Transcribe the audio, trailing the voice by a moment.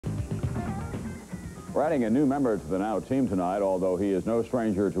We're adding a new member to the Now team tonight, although he is no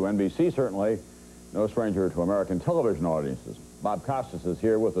stranger to NBC, certainly no stranger to American television audiences. Bob Costas is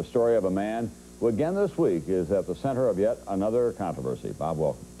here with the story of a man who again this week is at the center of yet another controversy. Bob,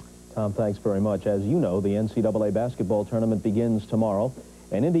 welcome. Tom, thanks very much. As you know, the NCAA basketball tournament begins tomorrow,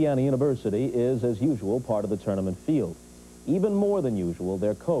 and Indiana University is, as usual, part of the tournament field. Even more than usual,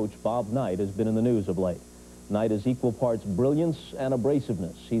 their coach, Bob Knight, has been in the news of late. Knight is equal parts brilliance and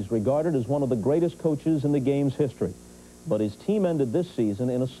abrasiveness. He's regarded as one of the greatest coaches in the game's history. But his team ended this season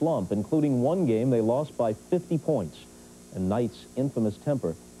in a slump, including one game they lost by 50 points. And Knight's infamous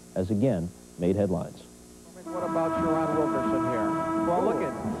temper has again made headlines. What about Sharon Wilkerson here? Well, look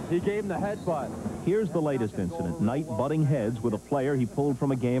at, he gave him the headbutt. Here's the latest incident. Knight butting heads with a player he pulled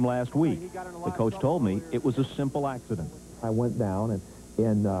from a game last week. The coach told me it was a simple accident. I went down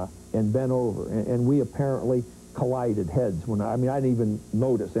and bent over, and we apparently collided heads. I didn't even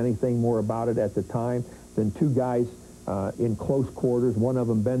notice anything more about it at the time than two guys in close quarters, one of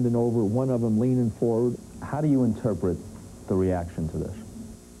them bending over, one of them leaning forward. How do you interpret the reaction to this?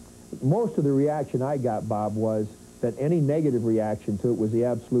 Most of the reaction I got, Bob, was that any negative reaction to it was the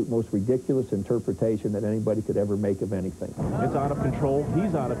absolute most ridiculous interpretation that anybody could ever make of anything. It's out of control,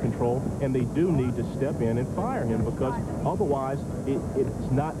 he's out of control, and they do need to step in and fire him, because otherwise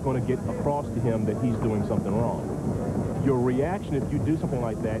it's not going to get across to him that he's doing something wrong. Your reaction if you do something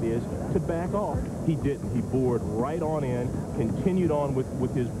like that is to back off. He didn't. He bored right on in, continued on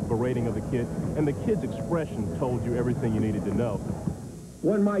with his berating of the kid, and the kid's expression told you everything you needed to know.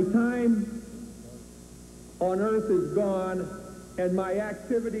 When my time on earth is gone and my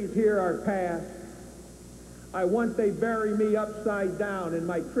activities here are past, I want they bury me upside down and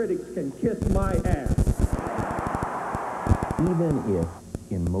my critics can kiss my ass. Even if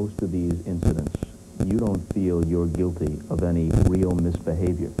in most of these incidents you don't feel you're guilty of any real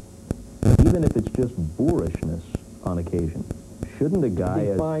misbehavior, even if it's just boorishness on occasion, shouldn't a guy...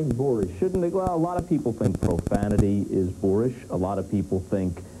 Define boorish. Well, a lot of people think profanity is boorish. A lot of people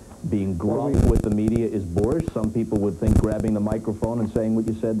think being gruff with the media is boorish. Some people would think grabbing the microphone and saying what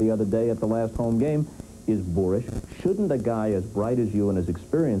you said the other day at the last home game is boorish. Shouldn't a guy as bright as you and as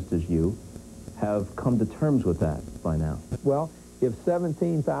experienced as you have come to terms with that by now? Well, if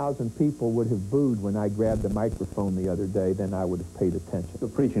 17,000 people would have booed when I grabbed the microphone the other day, then I would have paid attention. You're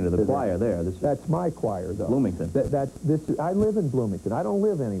preaching to the choir there. That's my choir, though. Bloomington. I live in Bloomington. I don't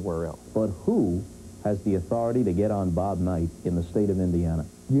live anywhere else. But who has the authority to get on Bob Knight in the state of Indiana?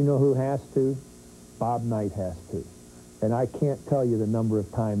 You know who has to? Bob Knight has to. And I can't tell you the number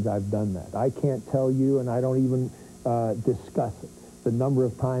of times I've done that. I can't tell you, and I don't even discuss it, the number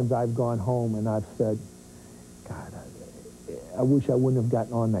of times I've gone home and I've said, God, I wish I wouldn't have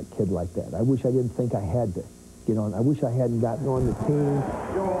gotten on that kid like that. I wish I didn't think I had to get on. I wish I hadn't gotten on the team.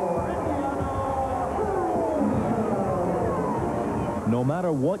 No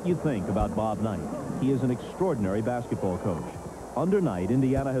matter what you think about Bob Knight, he is an extraordinary basketball coach. Under Knight,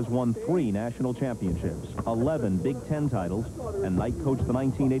 Indiana has won 3 national championships, 11 Big Ten titles, and Knight coached the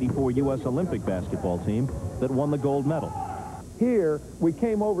 1984 U.S. Olympic basketball team that won the gold medal. Here, we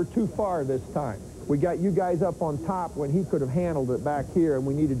came over too far this time. We got you guys up on top when he could have handled it back here, and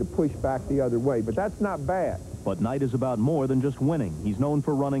we needed to push back the other way. But that's not bad. But Knight is about more than just winning. He's known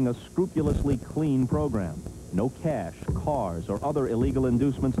for running a scrupulously clean program. No cash, cars, or other illegal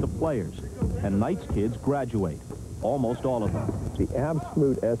inducements to players. And Knight's kids graduate. Almost all of them. The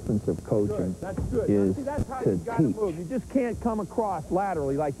absolute essence of coaching is to teach. You just can't come across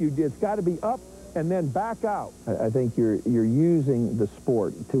laterally like you did. It's got to be up and then back out. I think you're using the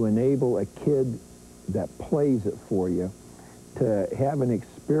sport to enable a kid that plays it for you to have an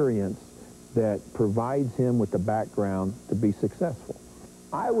experience that provides him with the background to be successful.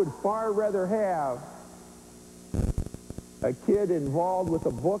 I would far rather have a kid involved with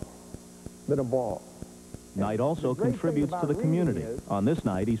a book than a ball. Knight also contributes to the community. On this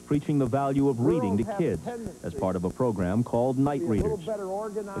night, he's preaching the value of reading to kids as part of a program called Night Readers.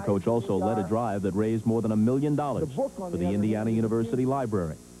 The coach also led a drive that raised more than $1 million for the Indiana University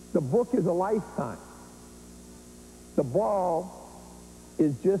Library. The book is a lifetime. The ball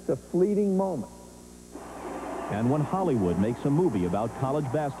is just a fleeting moment. And when Hollywood makes a movie about college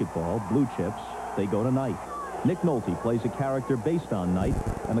basketball, Blue Chips, they go to Knight. Nick Nolte plays a character based on Knight,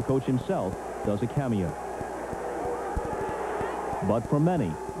 and the coach himself does a cameo. But for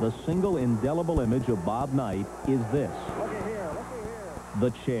many, the single indelible image of Bob Knight is this. The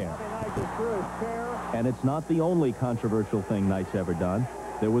chair. And it's not the only controversial thing Knight's ever done.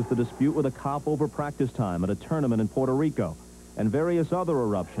 There was the dispute with a cop over practice time at a tournament in Puerto Rico, and various other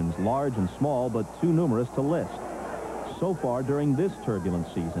eruptions, large and small, but too numerous to list. So far during this turbulent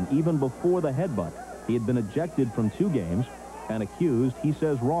season, even before the headbutt, He had been ejected from 2 games and accused, he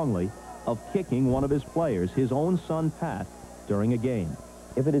says wrongly, of kicking one of his players, his own son Pat, during a game.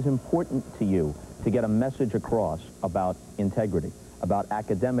 If it is important to you to get a message across about integrity, about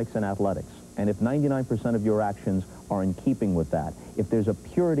academics and athletics, and if 99% of your actions are in keeping with that, if there's a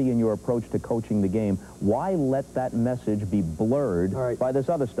purity in your approach to coaching the game, why let that message be blurred by this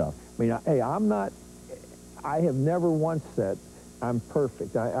other stuff? I mean, hey, I have never once said I'm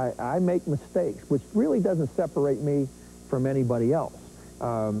perfect. I make mistakes, which really doesn't separate me from anybody else.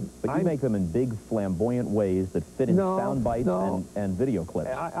 But you make them in big, flamboyant ways that fit in sound bites and video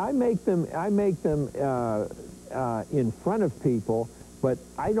clips. I make them in front of people, but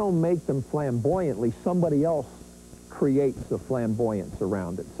I don't make them flamboyantly. Somebody else creates the flamboyance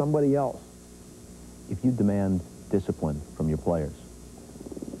around it. Somebody else. If you demand discipline from your players,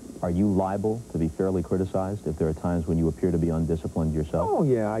 are you liable to be fairly criticized if there are times when you appear to be undisciplined yourself? Oh,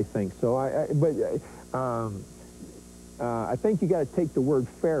 yeah, I think so. I think you got to take the word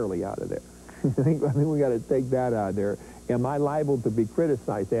fairly out of there. I think we got to take that out of there. Am I liable to be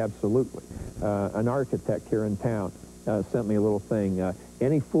criticized? Absolutely. An architect here in town sent me a little thing.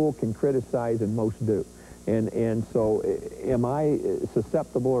 Any fool can criticize, and most do. And so am I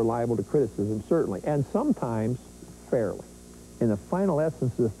susceptible or liable to criticism? Certainly. And sometimes fairly. In the final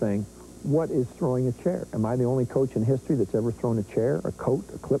essence of the thing, what is throwing a chair? Am I the only coach in history that's ever thrown a chair, a coat,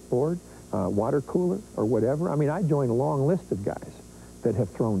 a clipboard, water cooler, or whatever? I mean, I joined a long list of guys that have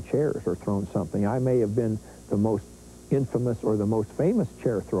thrown chairs or thrown something. I may have been the most infamous or the most famous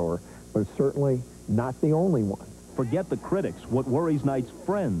chair thrower, but certainly not the only one. Forget the critics. What worries Knight's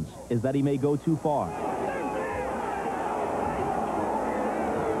friends is that he may go too far.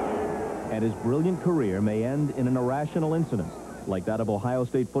 And his brilliant career may end in an irrational incident, like that of Ohio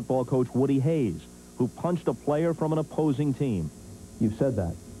State football coach Woody Hayes, who punched a player from an opposing team. You've said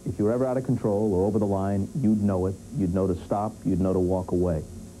that. If you were ever out of control or over the line, you'd know it. You'd know to stop. You'd know to walk away.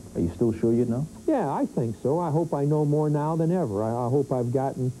 Are you still sure you'd know? Yeah, I think so. I hope I know more now than ever. I hope I've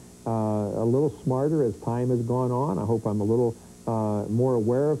gotten a little smarter as time has gone on. I hope I'm a little more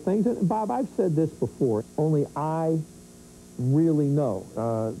aware of things. And Bob, I've said this before. Only I really know.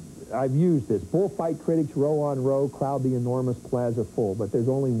 I've used this. Bullfight critics, row on row, crowd the enormous plaza full. But there's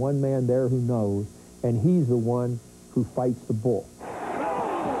only one man there who knows, and he's the one who fights the bull.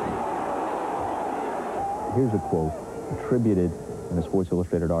 Here's a quote attributed in a Sports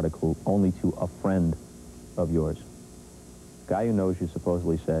Illustrated article only to a friend of yours. Guy who knows you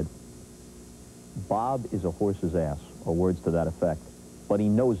supposedly said, "Bob is a horse's ass," or words to that effect, but he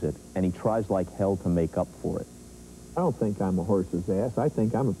knows it, and he tries like hell to make up for it. I don't think I'm a horse's ass. I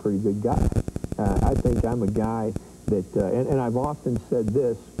think I'm a pretty good guy. I think I'm a guy that, and I've often said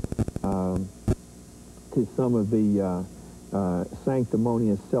this to some of the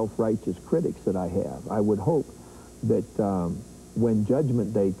sanctimonious, self-righteous critics that I have. I would hope that when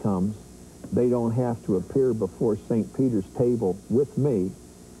Judgment Day comes, they don't have to appear before St. Peter's table with me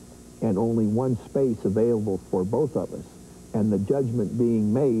and only one space available for both of us, and the judgment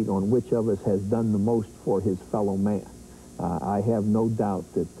being made on which of us has done the most for his fellow man. I have no doubt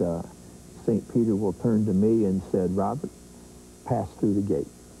that St. Peter will turn to me and said, "Robert, pass through the gate."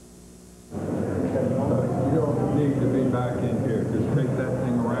 You don't need to be back in here. Just take that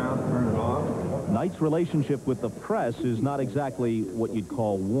thing around, turn it off. Knight's relationship with the press is not exactly what you'd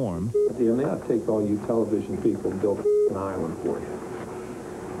call warm. You may not take all you television people and build an island for you.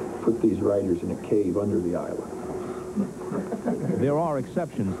 Put these writers in a cave under the island. There are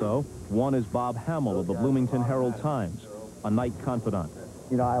exceptions, though. One is Bob Hamill of the Bloomington Herald-Times, a Knight confidant.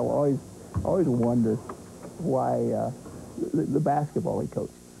 You know, I always wonder why the basketball he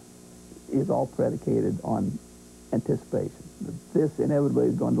coached is all predicated on anticipation. This inevitably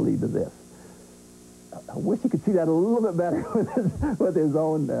is going to lead to this. I wish he could see that a little bit better with his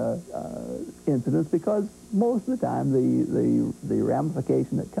own incidents, because most of the time the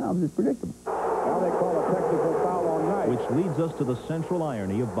ramification that comes is predictable. Now they call a technical foul on Knight. Which leads us to the central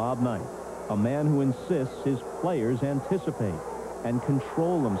irony of Bob Knight, a man who insists his players anticipate and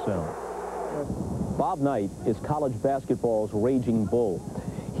control themselves. Bob Knight is college basketball's raging bull.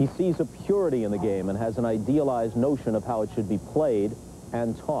 He sees a purity in the game and has an idealized notion of how it should be played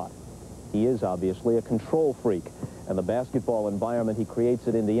and taught. He is obviously a control freak, and the basketball environment he creates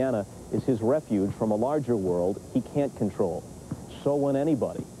at Indiana is his refuge from a larger world he can't control. So when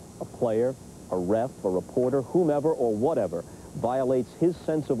anybody, a player, a ref, a reporter, whomever or whatever, violates his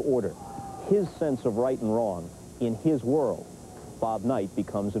sense of order, his sense of right and wrong, in his world, Bob Knight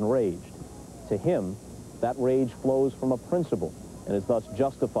becomes enraged. To him, that rage flows from a principle and is thus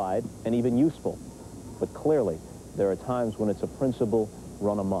justified and even useful. But clearly, there are times when it's a principle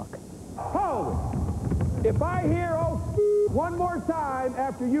run amok. Hold it! If I hear, oh, one more time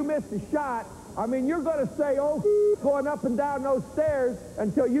after you miss the shot, I mean, you're going to say, oh, going up and down those stairs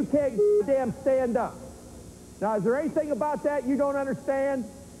until you can't damn stand up. Now, is there anything about that you don't understand?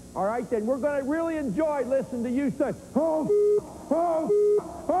 All right, then we're going to really enjoy listening to you say, oh,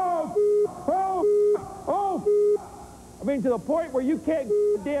 I mean, to the point where you can't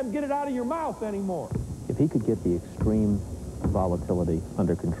damn get it out of your mouth anymore. If he could get the extreme volatility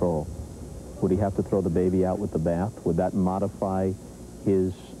under control, would he have to throw the baby out with the bath? Would that modify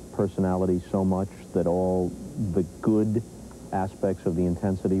his personality so much that all the good aspects of the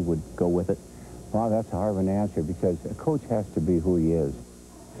intensity would go with it? Well, that's a hard of an answer because a coach has to be who he is.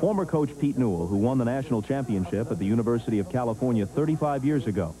 Former coach Pete Newell, who won the national championship at the University of California 35 years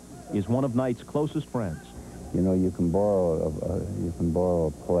ago, is one of Knight's closest friends. You know, you can borrow a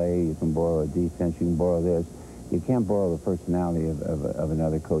play, you can borrow a defense, you can borrow this. You can't borrow the personality of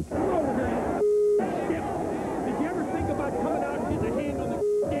another coach. Did you ever think about coming out and getting a hand on the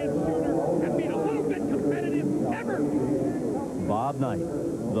damn shooter and being a little bit competitive? Ever? Bob Knight,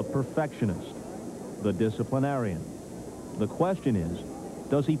 the perfectionist, the disciplinarian. The question is,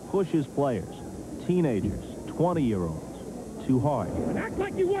 does he push his players, teenagers, 20-year-olds, too hard? Act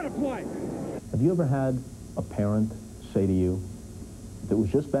like you want to play. Have you ever had a parent say to you, if it was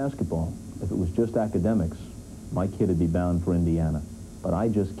just basketball, if it was just academics, my kid would be bound for Indiana, but I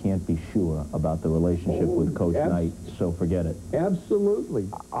just can't be sure about the relationship with Coach Knight, so forget it? Absolutely.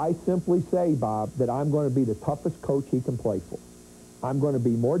 I simply say, Bob, that I'm going to be the toughest coach he can play for. I'm going to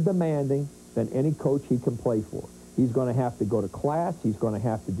be more demanding than any coach he can play for. He's going to have to go to class. He's going to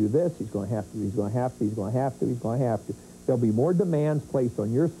have to do this. He's going to have to, he's going to have to, he's going to have to, he's going to have to. There'll be more demands placed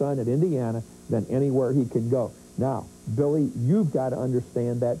on your son at Indiana than anywhere he can go. Now, Billy, you've got to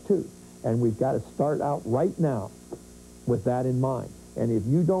understand that too. And we've got to start out right now with that in mind. And if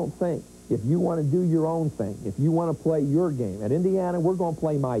you don't think, if you want to do your own thing, if you want to play your game, at Indiana, we're going to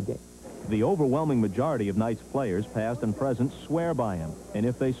play my game. The overwhelming majority of Knight's players, past and present, swear by him. And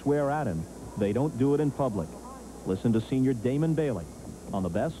if they swear at him, they don't do it in public. Listen to senior Damon Bailey on the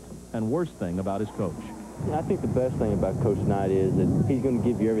best and worst thing about his coach. I think the best thing about Coach Knight is that he's going to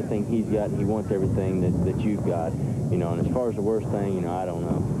give you everything he's got, and he wants everything that you've got. You know, and as far as the worst thing, you know, I don't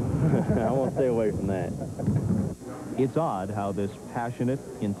know. I want to stay away from that. It's odd how this passionate,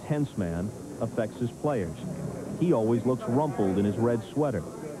 intense man affects his players. He always looks rumpled in his red sweater.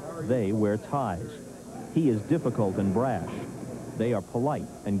 They wear ties. He is difficult and brash. They are polite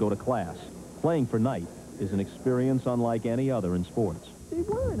and go to class. Playing for Knight is an experience unlike any other in sports. Steve,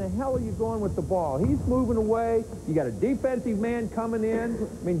 where in the hell are you going with the ball? He's moving away. You got a defensive man coming in.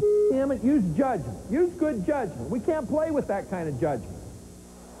 I mean, damn it, use judgment. Use good judgment. We can't play with that kind of judgment.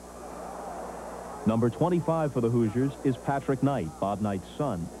 Number 25 for the Hoosiers is Patrick Knight, Bob Knight's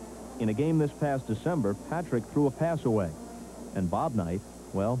son. In a game this past December, Patrick threw a pass away. And Bob Knight,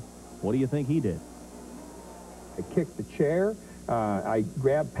 well, what do you think he did? I kicked the chair. I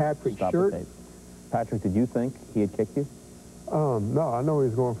grabbed Patrick's shirt. Patrick, did you think he had kicked you? No, I know he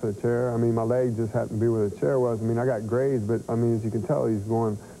was going for the chair. I mean, my leg just happened to be where the chair was. I mean, I got grazed, but, I mean, as you can tell, he's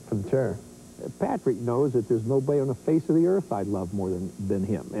going for the chair. Patrick knows that there's nobody on the face of the earth I'd love more than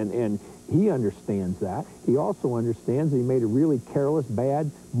him, and he understands that. He also understands that he made a really careless,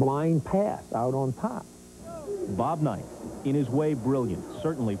 bad, blind pass out on top. Bob Knight, in his way brilliant,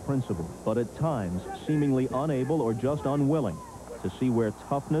 certainly principled, but at times seemingly unable or just unwilling to see where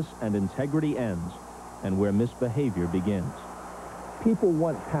toughness and integrity ends and where misbehavior begins. People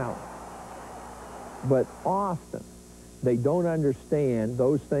want talent, but often they don't understand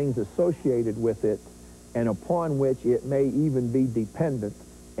those things associated with it and upon which it may even be dependent,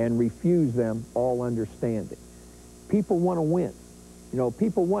 and refuse them all understanding. People want to win. You know,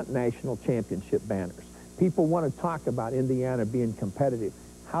 people want national championship banners. People want to talk about Indiana being competitive.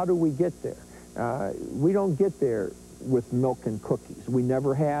 How do we get there? We don't get there with milk and cookies. We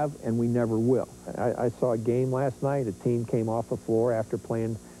never have, and we never will. I saw a game last night. A team came off the floor after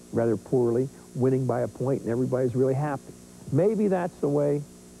playing rather poorly, winning by a point, and everybody's really happy. Maybe that's the way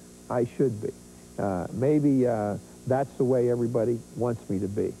I should be. Maybe that's the way everybody wants me to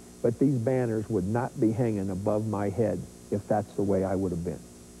be. But these banners would not be hanging above my head if that's the way I would have been.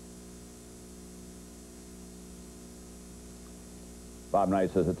 Bob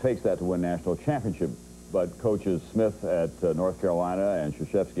Knight says it takes that to win national championship, but coaches Smith at North Carolina and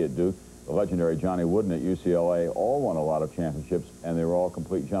Krzyzewski at Duke, the legendary Johnny Wooden at UCLA, all won a lot of championships, and they were all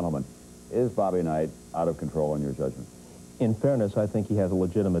complete gentlemen. Is Bobby Knight out of control in your judgment? In fairness, I think he has a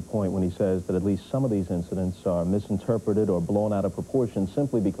legitimate point when he says that at least some of these incidents are misinterpreted or blown out of proportion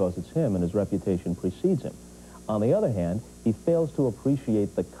simply because it's him and his reputation precedes him. On the other hand, he fails to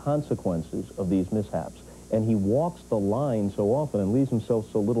appreciate the consequences of these mishaps. And he walks the line so often and leaves himself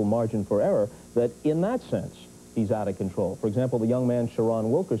so little margin for error that in that sense, he's out of control. For example, the young man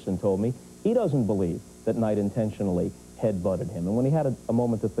Sharon Wilkerson told me he doesn't believe that Knight intentionally head-butted him. And when he had a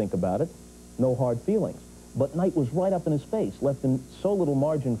moment to think about it, no hard feelings. But Knight was right up in his face, left him so little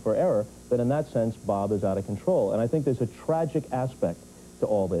margin for error that in that sense, Bob is out of control. And I think there's a tragic aspect to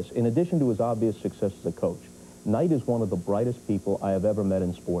all this. In addition to his obvious success as a coach, Knight is one of the brightest people I have ever met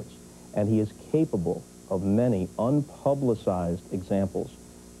in sports. And he is capable of many unpublicized examples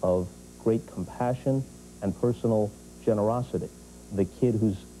of great compassion and personal generosity. The kid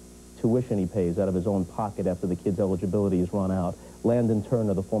whose tuition he pays out of his own pocket after the kid's eligibility is run out. Landon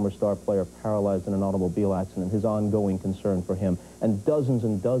Turner, the former star player, paralyzed in an automobile accident, his ongoing concern for him, and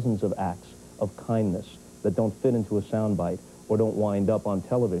dozens of acts of kindness that don't fit into a soundbite or don't wind up on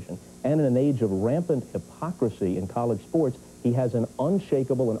television. And in an age of rampant hypocrisy in college sports, he has an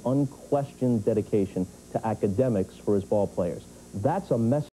unshakable and unquestioned dedication to academics for his ball players. That's a message